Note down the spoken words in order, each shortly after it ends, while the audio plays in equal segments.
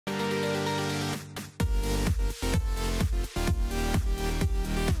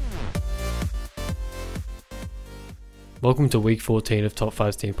Welcome to week 14 of Top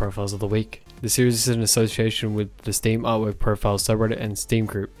 5 Steam Profiles of the Week. The series is in association with the Steam Artwork Profiles subreddit and Steam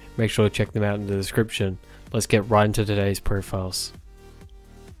group. Make sure to check them out in the description. Let's get right into today's profiles.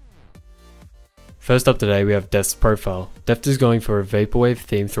 First up today we have Deft's profile. Deft is going for a vaporwave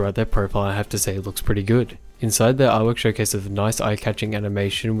theme throughout their profile and I have to say it looks pretty good. Inside their artwork showcases a nice eye-catching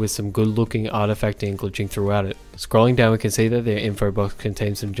animation with some good looking artifacting and glitching throughout it. Scrolling down we can see that their info box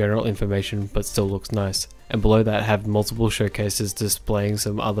contains some general information but still looks nice. And below that have multiple showcases displaying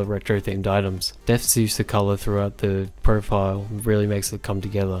some other retro themed items. Deft's use of colour throughout the profile really makes it come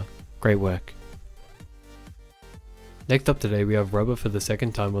together. Great work. Next up today we have Rubber for the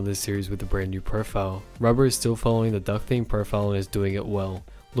second time on this series with a brand new profile. Rubber is still following the duck theme profile and is doing it well.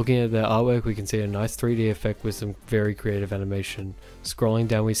 Looking at their artwork we can see a nice 3D effect with some very creative animation. Scrolling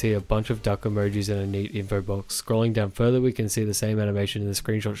down we see a bunch of duck emojis and a neat info box. Scrolling down further we can see the same animation in the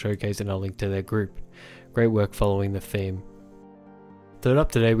screenshot showcase and a link to their group. Great work following the theme. Third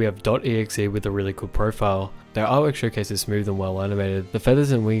up today we have .exe with a really cool profile. Their artwork showcase is smooth and well animated. The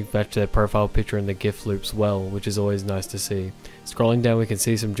feathers and wings match their profile picture and the GIF loops well, which is always nice to see. Scrolling down we can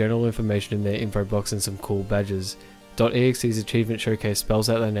see some general information in their info box and some cool badges. .exe's achievement showcase spells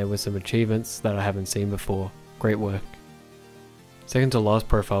out their name with some achievements that I haven't seen before. Great work. Second to last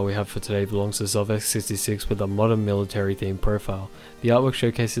profile we have for today belongs to Zovx66 with a modern military themed profile. The artwork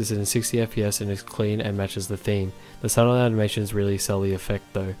showcases in 60 FPS and is clean and matches the theme. The subtle animations really sell the effect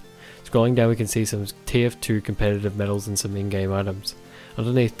though. Scrolling down we can see some TF2 competitive medals and some in-game items.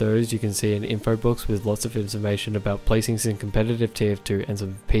 Underneath those you can see an info box with lots of information about placings in competitive TF2 and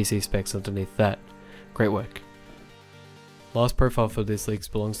some PC specs underneath that. Great work. Last profile for this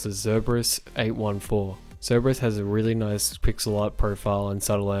leak belongs to Zerberus814. Cerberus has a really nice pixel art profile and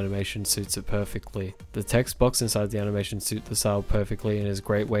subtle animation suits it perfectly. The text box inside the animation suits the style perfectly and is a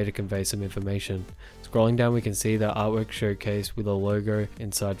great way to convey some information. Scrolling down we can see the artwork showcase with a logo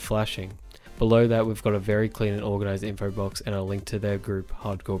inside flashing. Below that we've got a very clean and organized info box and a link to their group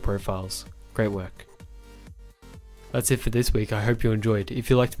Hardcore Profiles. Great work. That's it for this week. I hope you enjoyed. If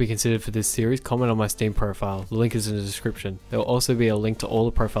you'd like to be considered for this series, comment on my Steam profile. The link is in the description. There will also be a link to all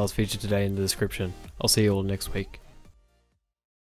the profiles featured today in the description. I'll see you all next week.